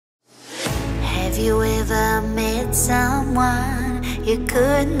Have you ever met someone you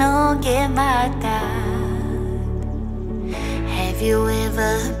could not get mad at? Have you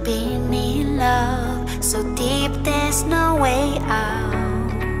ever been in love so deep there's no way out?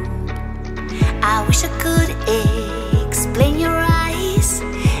 I wish I could explain your eyes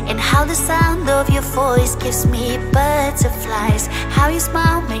and how the sound of your voice gives me butterflies. How your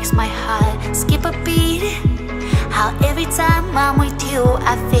smile makes my heart skip a beat. How every time I'm with you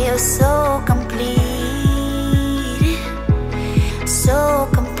I feel so complete. So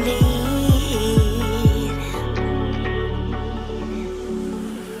complete.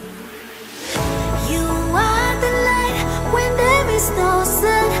 You are the light when there is no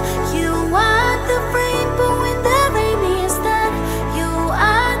sun. You are the rainbow when the rain is done. You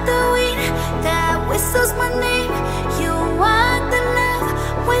are the wind that whistles my name. You are the love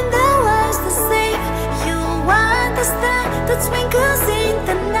when the world's the same. You are the star that twinkles in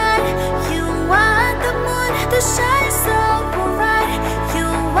the night. You are the moon that shines so bright. You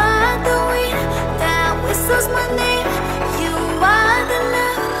are the wind that whistles my name. You are the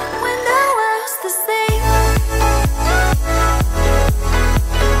love when the world's the same.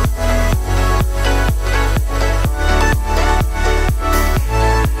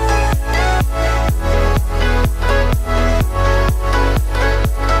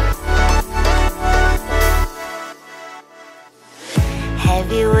 Have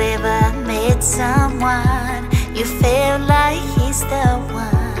you ever met someone you felt like he's the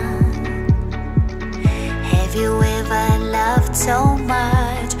one? Have you ever loved so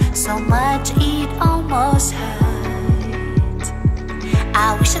much it almost hurt?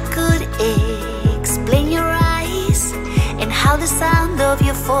 I wish I could explain your eyes and how the sound of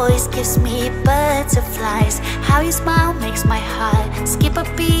your voice gives me butterflies. How your smile makes my heart skip a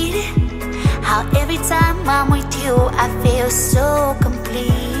beat. How every time I'm with you I feel so complete.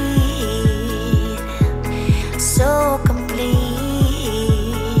 So complete.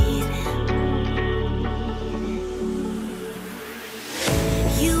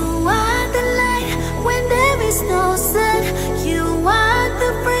 You are the light when there is no sun. You are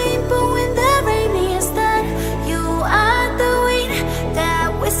the rainbow when the rain is done. You are the wind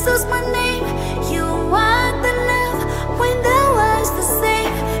that whistles my name. You are the love when the world's the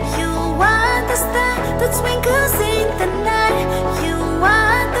same. You are the star that twinkles in the night.